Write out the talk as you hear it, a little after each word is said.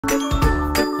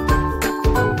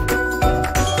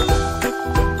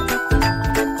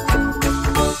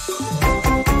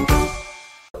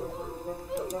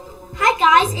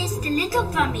the Little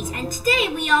Brummies, and today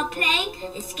we are playing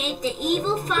Escape the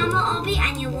Evil Farmer Obby,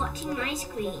 and you're watching my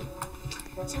screen.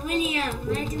 So William,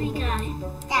 where do we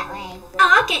go? That way.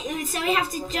 Oh, okay, so we have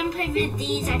to jump over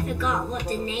these. I forgot what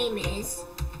the name is.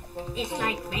 It's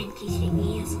like Frankie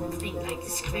Thingy or something, like the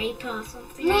Scraper or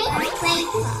something. Scraper.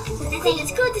 I think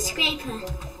it's called the Scraper.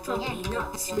 Probably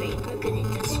not the Scraper because it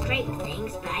does scrape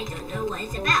things, but I don't know what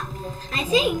it's about. I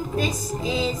think this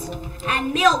is a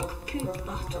milk poop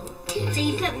bottle. So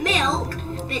you put milk,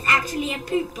 but it's actually a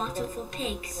poop bottle for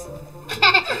pigs.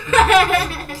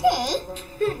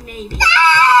 Maybe.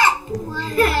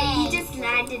 You just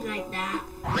landed like that.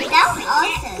 That was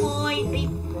awesome. Point,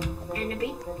 beep, and a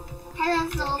beep. Hello,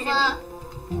 Silver.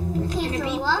 Okay, And a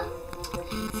beep. Silver.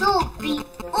 So beep.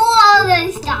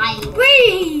 Almost died.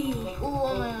 Whee!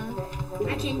 Almost.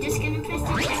 Okay, I'm just gonna press the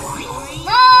checkpoint.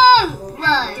 No!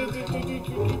 No.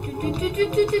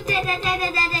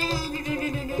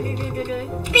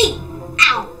 Beep!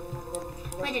 Ow!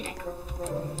 Where did I go?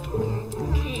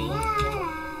 Okay,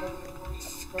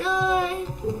 let's go.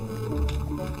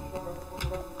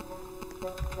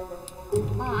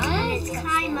 Let's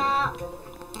climb up.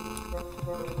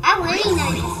 I really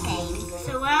know this game.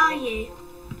 So where are you?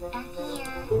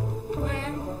 Here.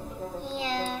 Where?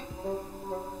 Here.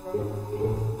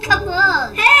 Come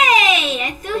on. Hey!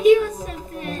 I thought he was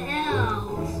something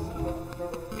else.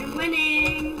 I'm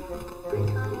winning.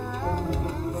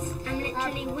 I'm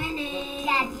literally winning.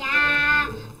 Yeah.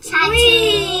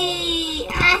 Whee!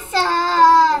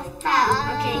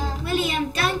 Okay,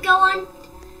 William, don't go on.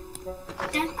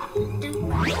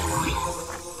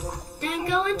 Don't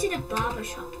go onto the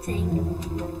barbershop thing.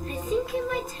 I think it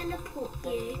might teleport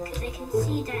you because I can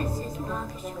see that it says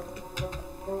barbershop.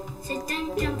 So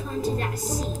don't jump onto that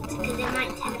seat because it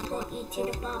might teleport you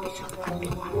to the barbershop.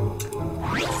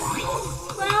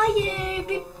 Where are you?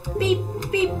 Beep, beep,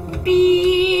 beep,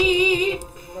 beep.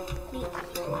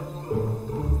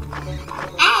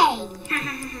 Hey.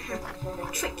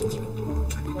 Tricked you.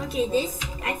 Okay,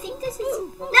 I think this is...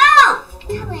 No!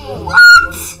 Come in.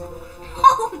 What?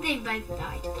 Oh, they both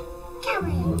died. Come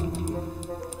in.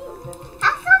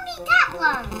 How come we that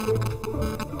one?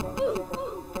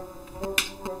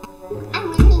 I'm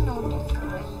winning on this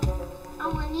guy.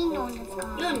 I'm winning on this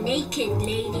guy. You're naked,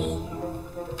 lady.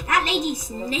 That lady's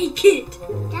naked.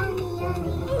 Yummy.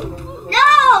 No,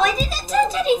 I didn't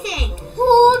touch anything.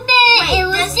 Hold it. Wait, It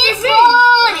was that's this the ring.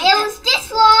 one. Wait, It was this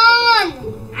one.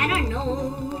 I don't know.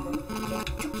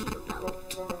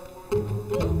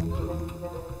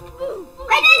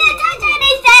 I didn't touch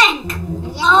anything.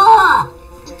 Yeah. Oh,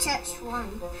 You touched one.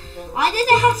 why does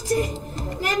it have to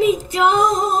let me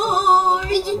die?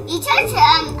 You touched a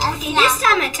Okay, this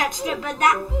time I touched it, but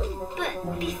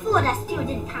before that still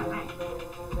didn't count, right?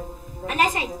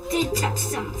 Unless I did touch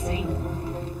something.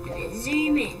 And then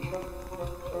zoom in.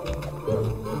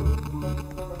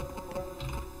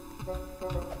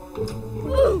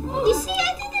 You see,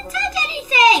 I didn't touch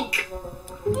anything.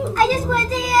 I just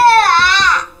went here.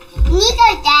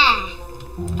 Neither there.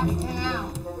 After now.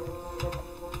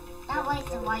 That was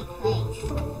the right place.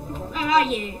 Where are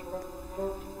you?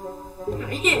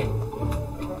 Right here.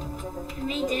 I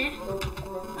made it.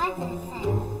 What is it?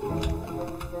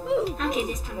 Okay,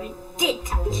 this time I did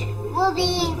touch it. We'll be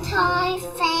in time,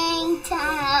 saying to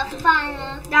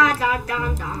final. Da da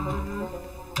da da.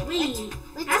 Wee.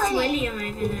 Which That's one? William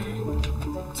over there.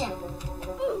 Jump.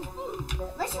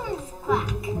 Which one is quack?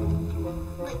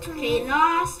 Which one Okay, is...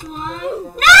 last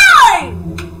one. No!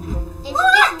 It's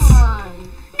What? this one.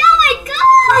 No, my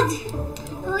God!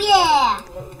 Oh yeah.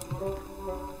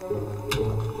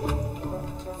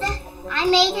 I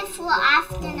made it for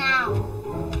after now.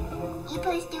 You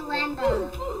supposed to remember.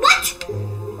 What?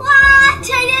 What? I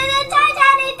didn't touch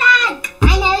anything!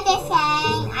 I know this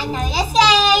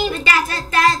game.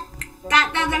 But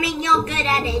that doesn't mean you're good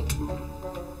at it.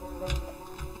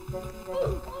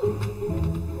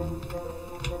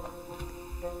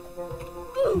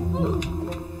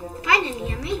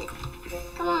 Finally, I made it.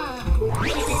 Come on.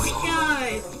 Okay, let's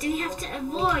go. Do we have to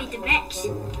avoid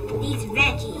these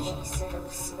veggies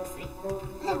or something?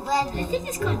 The I weather. think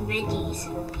it's called veggies.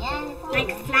 Yeah.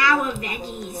 Like flower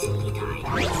veggies, you died.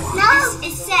 No.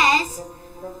 It says,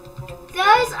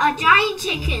 those are giant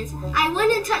chickens. I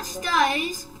wouldn't touch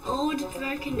those old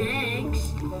broken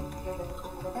eggs.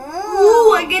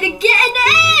 Ooh, I'm gonna get an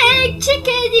egg!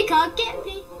 Chicken, you can't get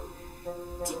me.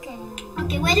 Chicken.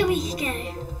 Okay, where do we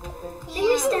go? Let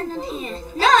me stand on here.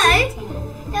 No! Chicken.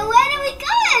 Then where do we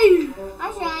go?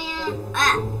 I'll show you.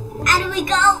 How do we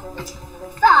go?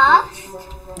 First,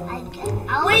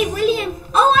 Wait, William.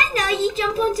 Oh, I know. You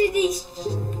jump onto these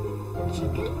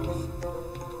chickens.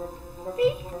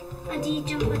 See? Or do you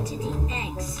jump onto the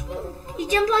eggs? You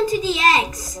jump onto the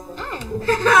eggs. Oh.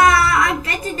 I'm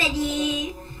better than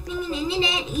you.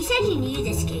 You said you knew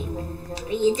this game,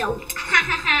 but you don't.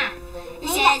 It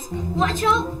says, watch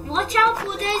out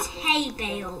for those hay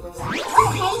bales.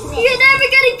 You're never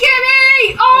gonna get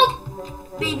me! Oh!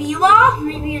 Maybe you are,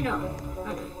 maybe you're not.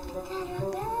 I don't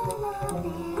know.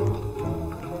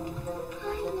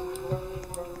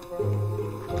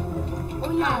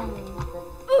 Oh no.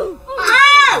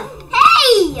 Oh!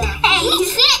 Hey! Hey! He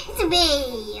hit me!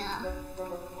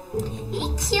 He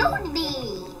killed me!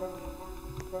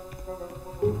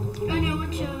 I know,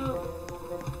 watch out.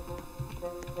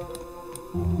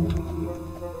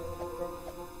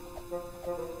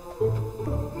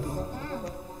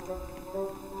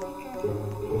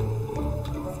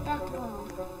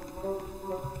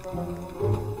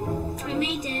 I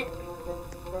made it.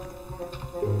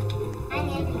 I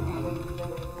nearly done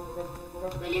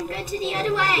William, go to the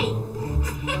other way.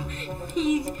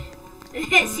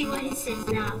 Let's see what it says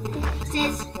now. It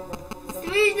says,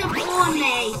 through the prawn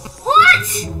maze. What?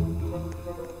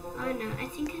 Oh no, I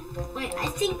think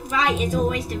right is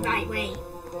always the right way.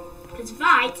 Because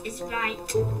right is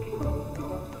right.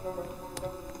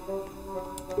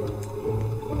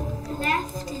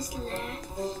 Left is left.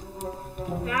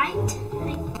 Right?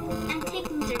 I'm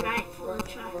taking the right for a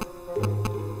try.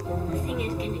 I think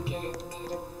it's gonna get it.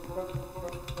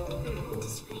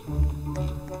 This way.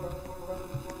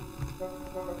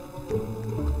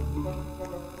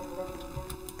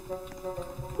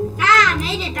 Ah, I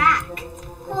made it back.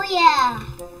 Oh yeah.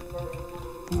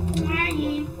 Where are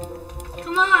you?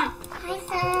 Come on. Hi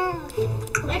Sam.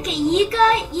 Okay, you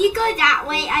go that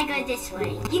way, I go this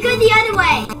way. You go the other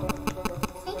way.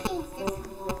 I think it's this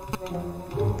one.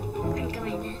 I'm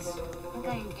going this. I'm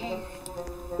going this.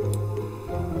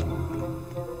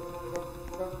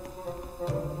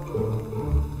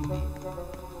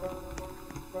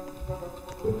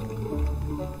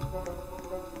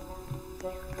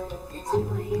 This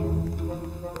way.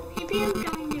 Maybe I'm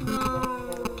going the wrong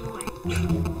way.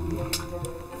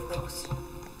 Of course.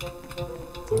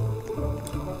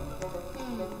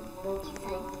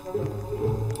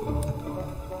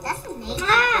 That's amazing.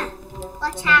 Ah!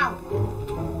 Watch out.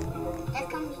 That's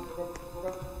gonna be.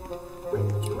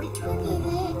 Which one is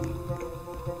it?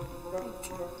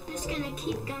 Just gonna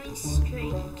keep going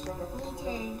straight. Me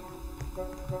too.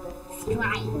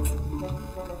 Straight.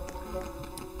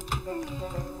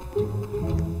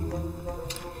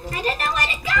 I don't know where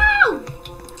to go!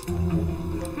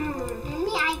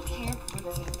 Maybe I teleported.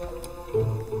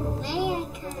 Maybe I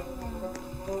can.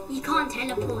 You can't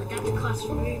teleport, that costs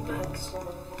Robux.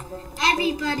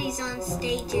 Everybody's on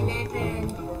stage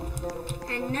 11.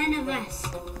 And none of us.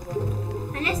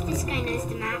 Unless this guy knows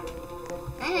the map.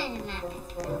 I know the map.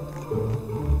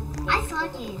 I saw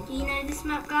you. Do you know this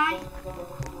map guy?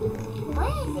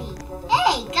 Where is he?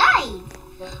 Hey, guys!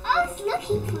 I was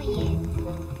looking for you.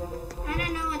 I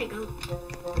don't know where to go.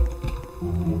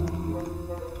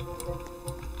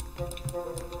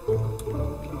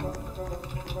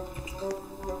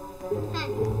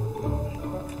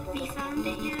 We found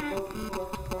it yet?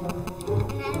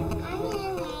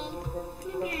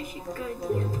 Maybe I should go the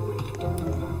other way.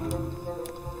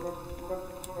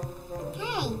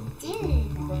 Hey,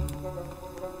 dude.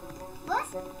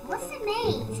 What's the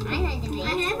maze? I know the maze. I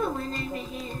never went over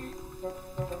here.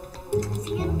 I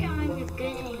think I'm going a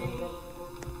good way.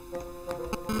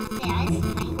 Yeah, it's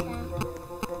straighter.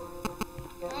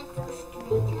 That's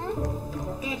straighter.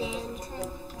 Dead end.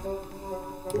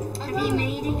 I'm Have you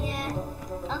made it yet?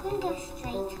 gonna go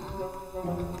straighter.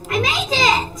 I made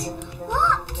it!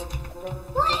 What?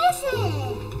 What is it?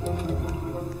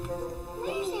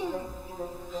 What is it?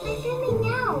 I'm zooming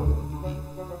now.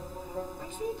 I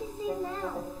should have zoomed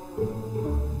out.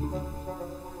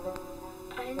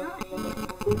 I'm not here.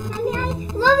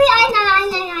 Mommy, I know.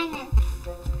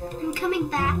 I'm coming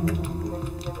back.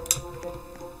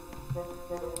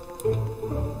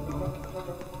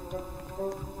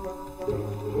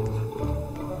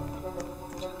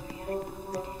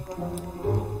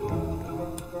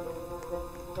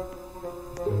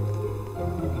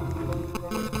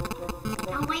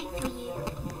 I'll wait for you.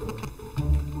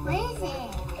 Where is it?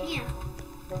 Here.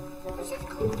 It's just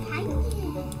called Titan.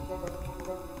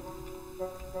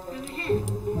 Over here.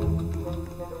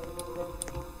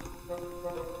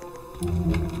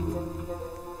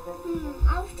 I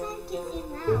was trying to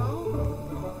zoom out.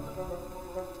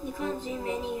 You can't zoom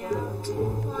any out.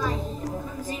 Why? You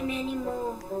can't zoom any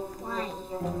more. Why?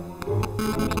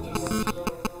 Let me just see.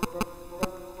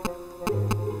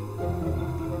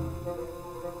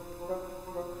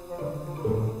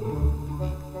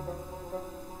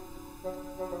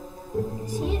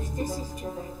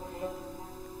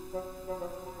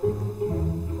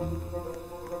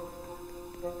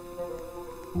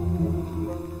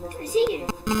 I see you.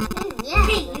 Yeah.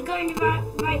 Hey, you're going the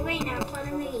right way now.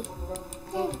 Follow me.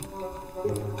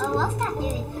 Oh, what's that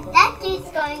doing? That dude's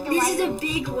going the This right is a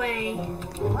big way.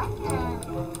 What the?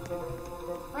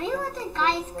 Why are the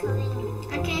guys coming?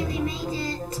 Okay, we made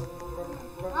it.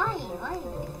 Why?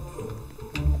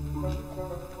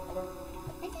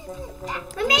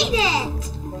 We made it.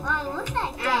 Oh, what's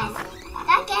that guess?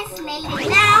 That guess made it.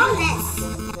 Now let's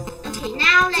go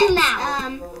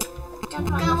Jump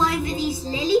over these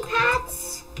lily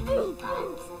pads. on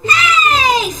pads.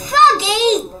 Hey,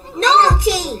 Froggy!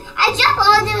 Naughty! I jump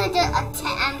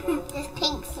onto this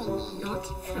pink thingy.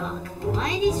 Naughty frog.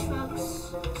 Why are these frogs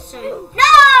so...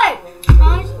 No!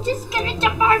 I'm just gonna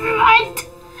jump over it.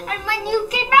 And when you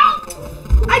came out,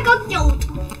 I got killed.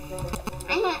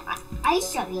 I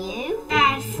show you.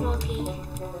 Bad Froggy.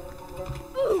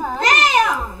 Huh?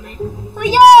 Bam! Oh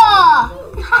yeah!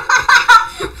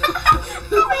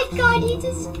 Oh my god, he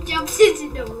just jumps into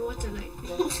the water like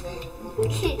this.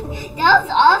 That was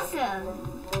awesome.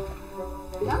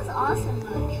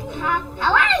 How do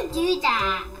I do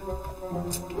that?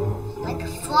 Like a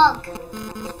frog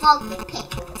pit.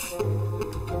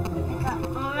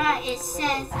 Alright, it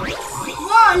says...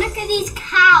 Whoa, look at these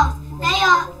cows. They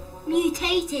are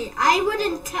mutated. I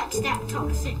wouldn't touch that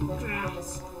toxic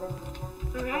grass.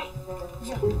 Alright?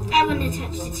 I wouldn't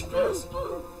touch this grass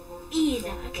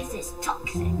either because it's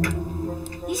toxic.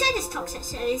 You said it's toxic,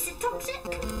 so is it toxic?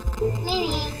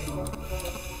 Maybe.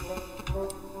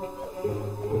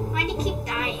 Why do you keep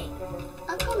dying?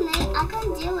 I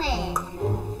can do it.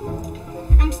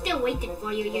 I'm still waiting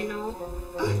for you, you know.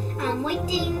 I'm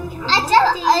waiting. Last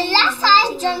time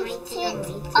I jumped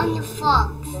on the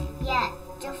fox. Yeah,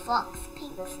 the fox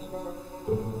pink thing.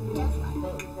 Just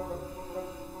like.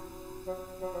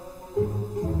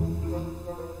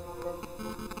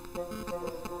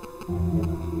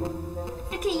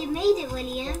 Okay, you made it,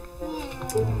 William.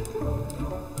 Yeah.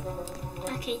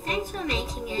 Okay, thanks for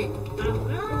making it. Blah,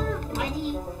 blah. Why do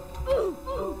you...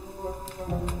 Ooh.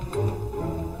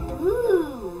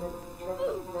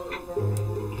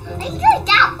 Why you go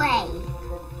that way?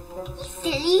 You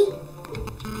silly.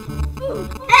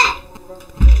 Hey!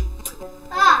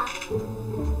 Ah!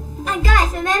 And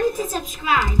guys, remember to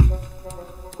subscribe.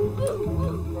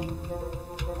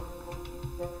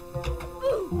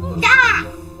 Ah!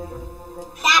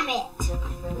 Damn it!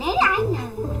 Maybe I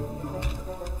know.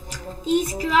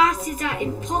 These grasses are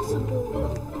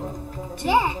impossible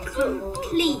to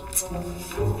complete.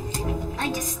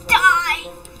 I just die.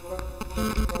 I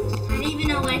don't even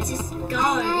know where to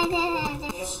go.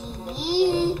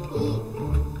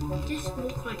 Just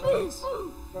walk like this.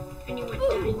 And you went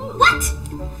down. What?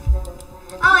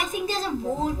 Oh, I think there's a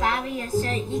wall barrier,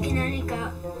 so you can only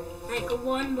go like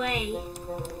one way.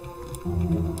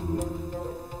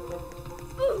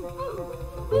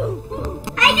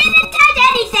 I didn't touch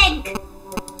anything!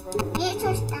 You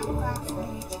touched that glass a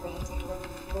little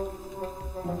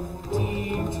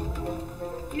Did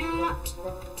not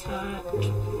touch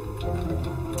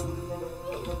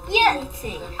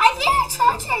anything. I didn't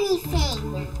touch anything.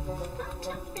 Not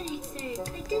touch anything.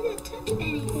 I didn't touch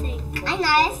anything. I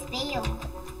know it's fail.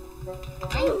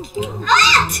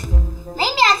 What?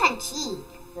 Maybe I can cheat.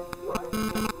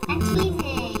 I'm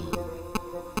cheating.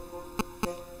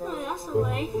 Oh, that's a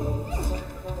way.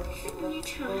 Let me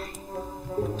try.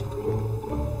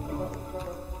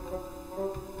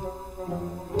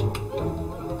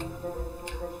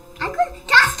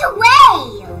 That's the way!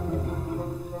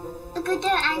 I go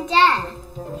there and there.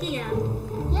 Here.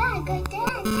 Yeah, I go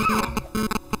there and there.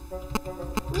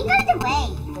 We know the way.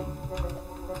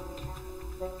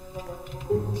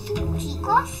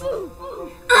 Chicos?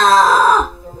 Oh!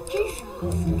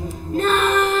 Jesus. No!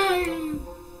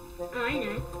 Oh, I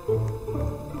know.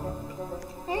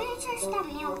 Let me touch that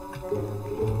milk.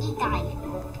 You die.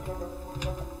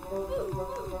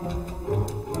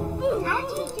 How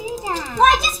do you do that? Well, I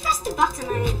just pressed the button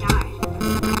and it died.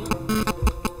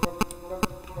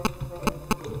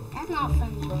 That's not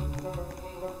funny.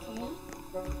 Okay.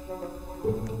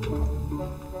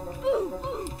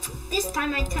 This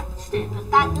time I touched it, but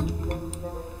that didn't.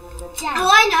 Jump. Oh,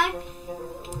 I know.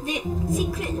 The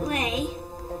secret way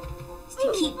is to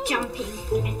keep jumping,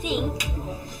 I think.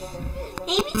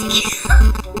 Maybe to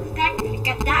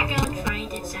get that girl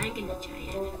tried it, so I'm gonna try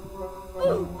it.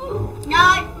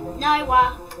 No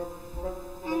work.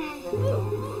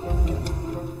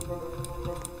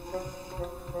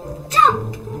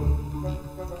 Jump!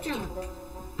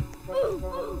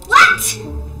 What?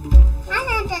 Let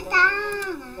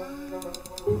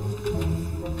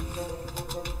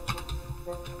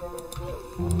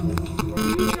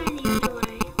me try the other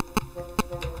way.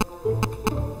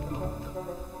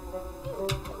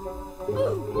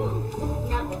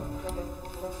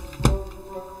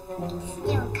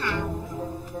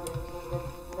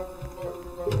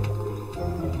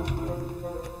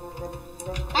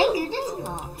 I do this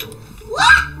part.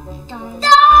 What? Don't. No!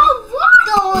 What?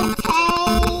 Don't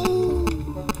take.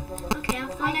 Okay, I'll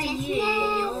follow you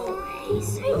your way.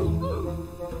 So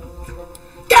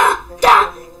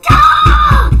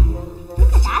What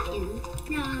does that do?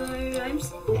 no,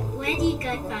 where do you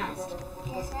go first?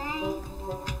 This way.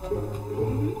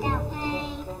 That way.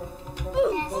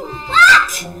 This way.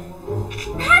 What?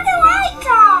 How do I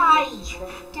die?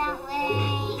 That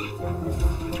way.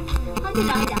 How did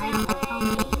I die?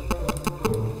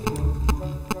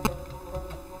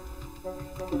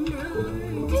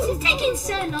 No, this is taking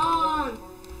so long.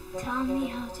 Tell me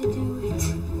how to do it.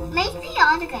 Let's play the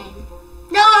other game.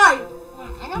 No!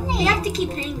 I don't We think. have to keep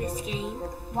playing this game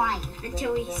Why?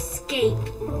 until we escape.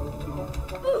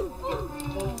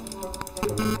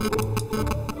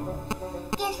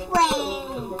 This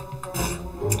way.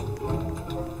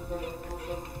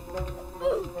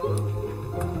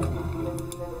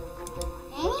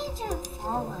 I need to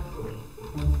follow.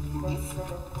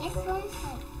 This one's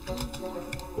like easier.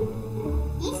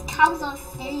 These cows are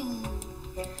silly.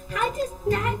 How does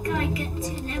that guy get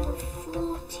to level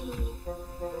 14?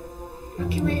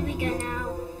 Okay, where do we go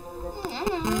now? I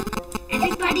don't know.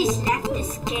 Everybody's left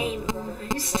this game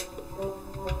almost.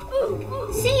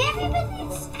 See,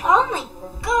 everybody's... Oh my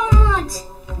god!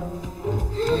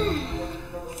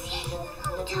 Taking a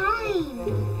long time.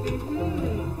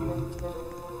 Mhm.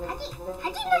 How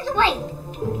do you know the way?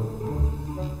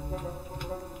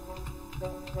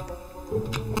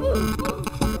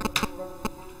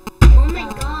 Oh my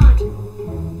god!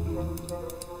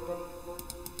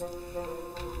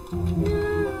 No!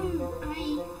 I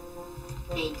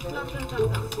hate blah blah blah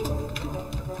blah.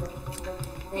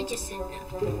 I just said no.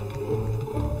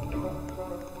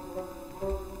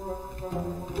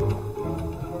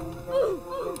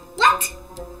 What?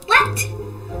 What?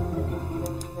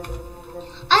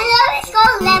 I know it's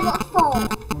got level 4.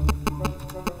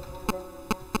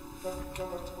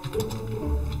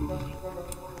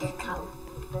 This cow.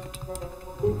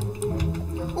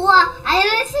 Well, I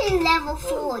know it's in level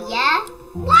 4, yeah?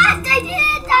 What? I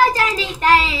didn't touch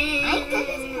anything! I got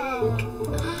this cow.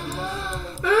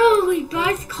 Oh, we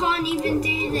both can't even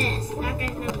do this. That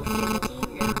guy's level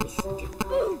 15 now. He's still...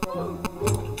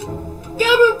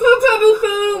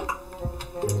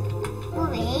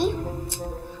 Wait.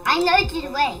 I know the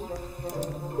way.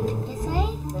 This way?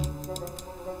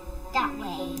 That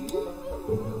way.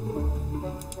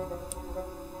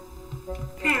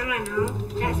 I don't know.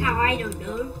 That's how I don't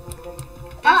know. Oh,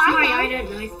 That's I why know. I don't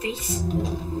know face.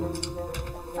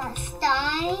 First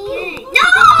time. No!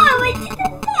 I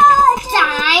didn't touch!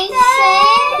 Time.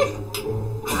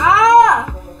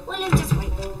 Ah! Well, then just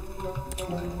wait.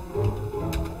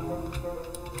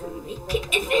 Make it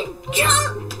even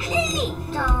jump! Hey!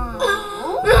 Time.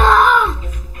 Ah!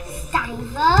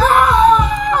 Diver.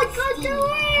 Ah! I can't do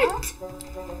it!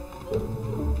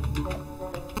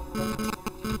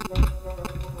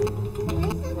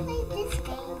 Let's play this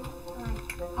game like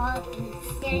all in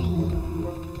series.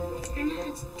 I know how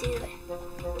to do it.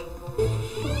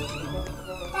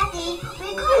 Daddy, we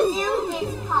can't do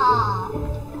this part.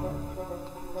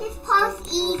 This part's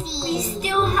easy.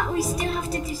 We still have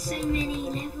to do so many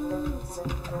levels.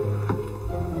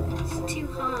 It's too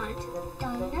hard.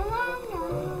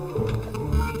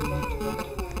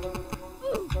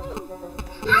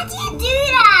 How do you do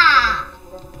that?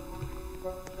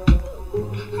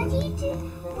 How do you do?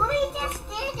 Well, we just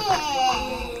did it.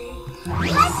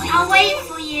 I'll wait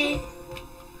for you.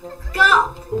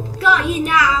 Got you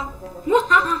now.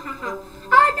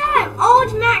 Oh no!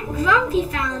 Old Mac Grumpy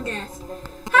found us.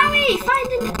 Hurry!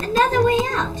 Find another way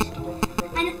out.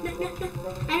 I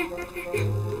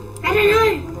don't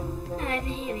know. Oh, over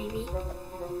here maybe.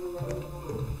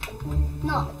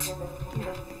 Not.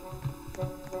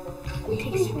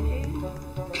 Pig's food.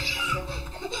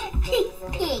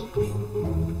 Pig.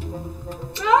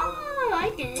 Oh, I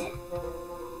get it.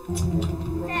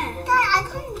 There. Dad, I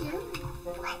couldn't do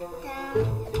it like that.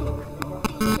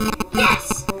 Yes!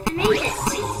 I made it.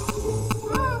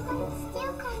 Oh, I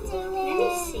still can't do it. Let me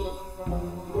see.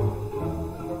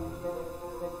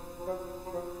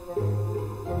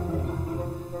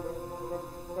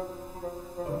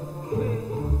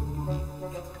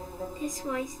 This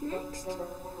way's next.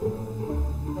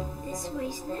 This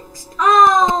way's next.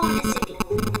 Oh, that's a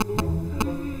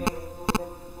glitch.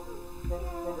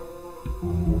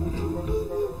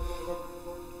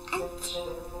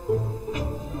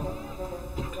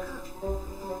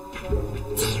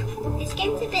 This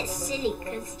game's a bit silly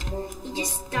because you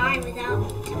just die without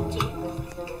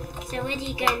touching. So where do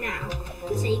you go now?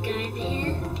 So you go over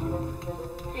here,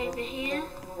 over here.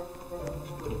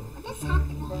 What's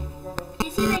happening?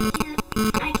 Is it like you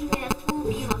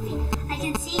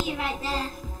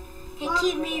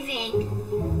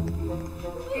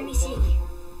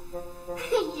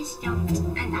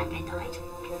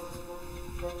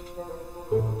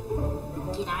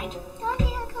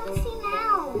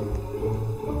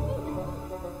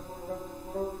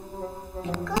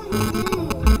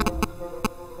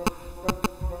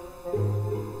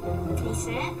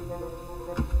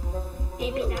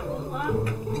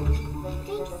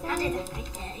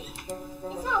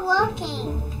not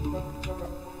working.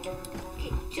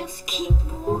 Just keep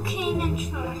walking and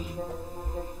try.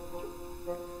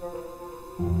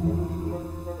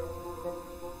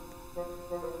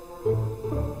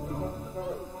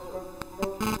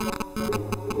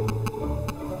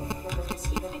 Let's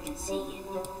see if I can see it.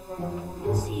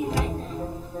 I'll see you right there.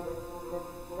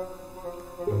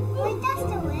 Wait, that's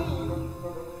the way.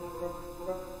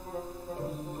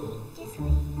 This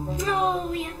way. No,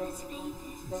 we haven't made this.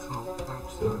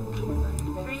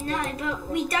 I know, but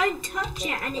we don't touch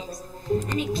it, and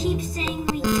it keeps saying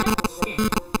we touched it.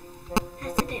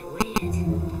 That's a bit weird.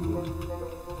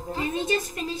 Let me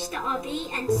just finish the obby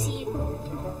and see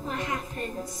what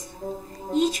happens.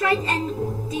 You try and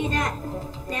do that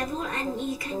level, and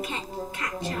you can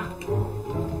catch up.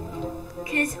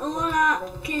 Because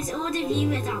all the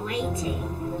viewers are waiting.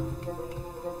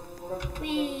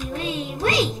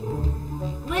 Wait!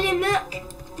 William, look!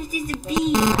 This is the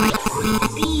bees. The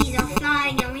bees are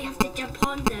flying and we have to jump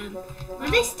on them.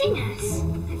 Will they sting us?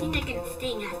 I think they're gonna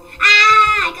sting us.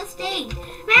 Ah! I got stung!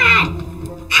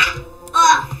 Run! Ah!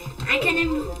 Oh! I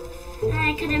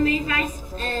couldn't move my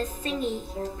thingy.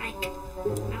 Like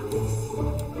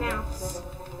mouse.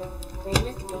 Wait,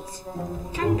 let's please.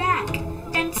 Come back.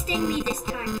 Don't sting me this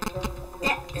time.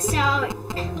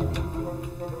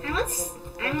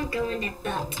 I won't go in their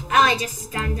butt. Oh, I just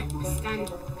stood on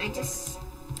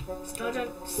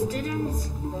his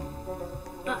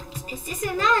butt. Is this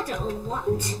a ladder or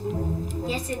what?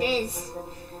 Yes, it is.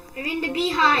 We're in the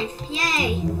beehive.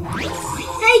 Yay.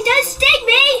 Hey, don't sting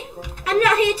me! I'm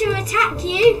not here to attack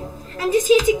you. I'm just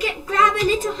here to grab a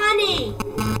little honey.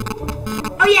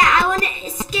 Oh yeah, I want to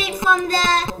escape from the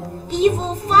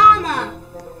evil farmer.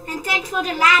 And thanks for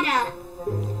the ladder.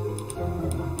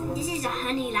 This is a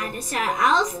honey ladder, so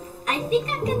I think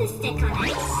I'm gonna stick on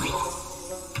it.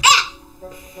 Ah!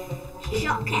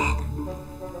 Shock it.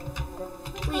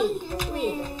 Wait.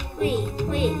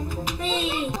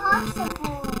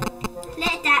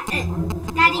 Let that.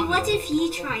 Daddy, what if you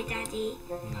try, Daddy?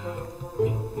 No,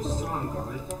 we still haven't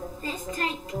got it. Let's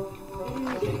take. Double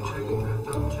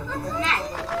check it.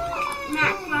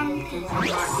 Mac,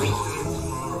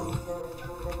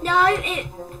 No,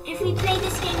 if we play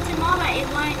this game tomorrow, it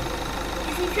won't.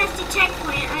 If we press the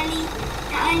checkpoint, it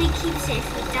only keeps it if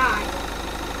we die.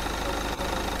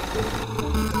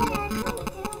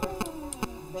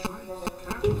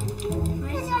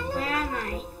 Where am I?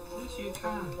 Yes, you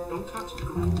can. Don't touch the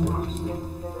grass.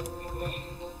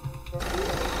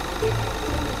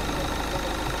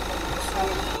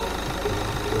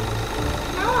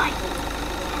 No,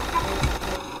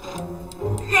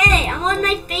 Hey, I want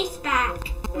my face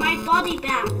back. My body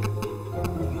back.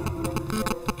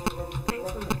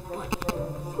 Thanks for my body.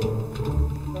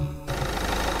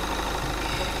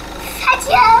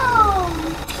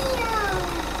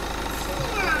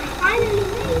 I finally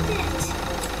made it.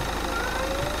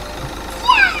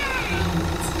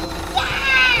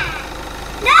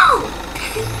 No!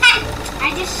 I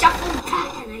just shuffled back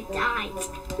and I died.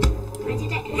 Why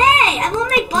did I? Hey! I want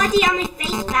my body and my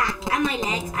face back. And my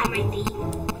legs and my feet.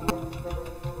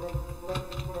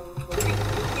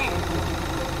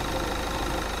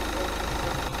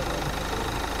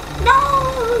 No!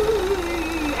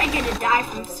 I'm gonna die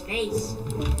from space.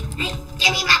 Hey,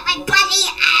 give me back my body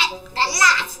at the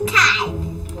last time.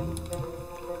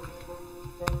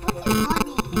 What's your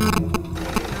body?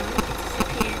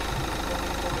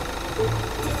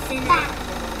 It's in Bam.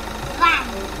 Bam.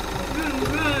 Vroom,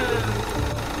 vroom.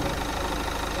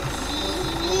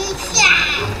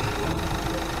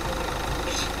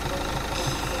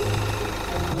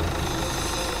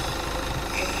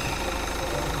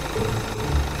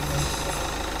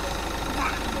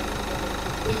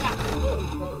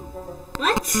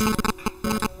 What?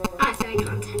 Oh, so I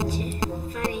can't touch it.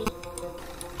 Funny.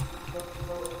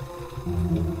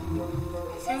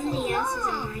 Somebody else is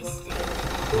on my stick.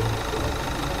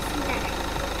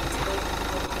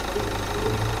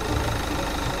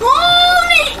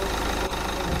 Holy!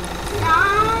 Ah!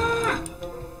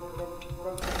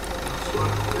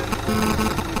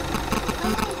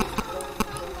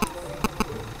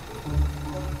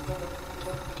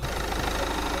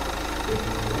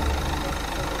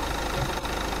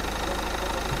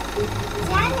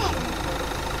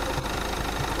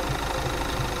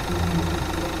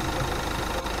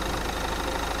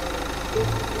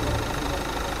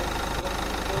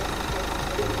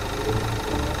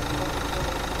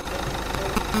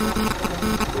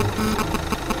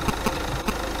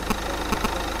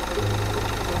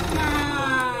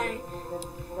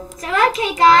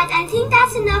 Okay guys, I think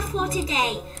that's enough for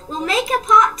today. We'll make a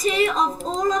part 2 of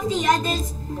all of the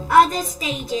other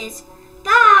stages.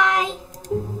 Bye!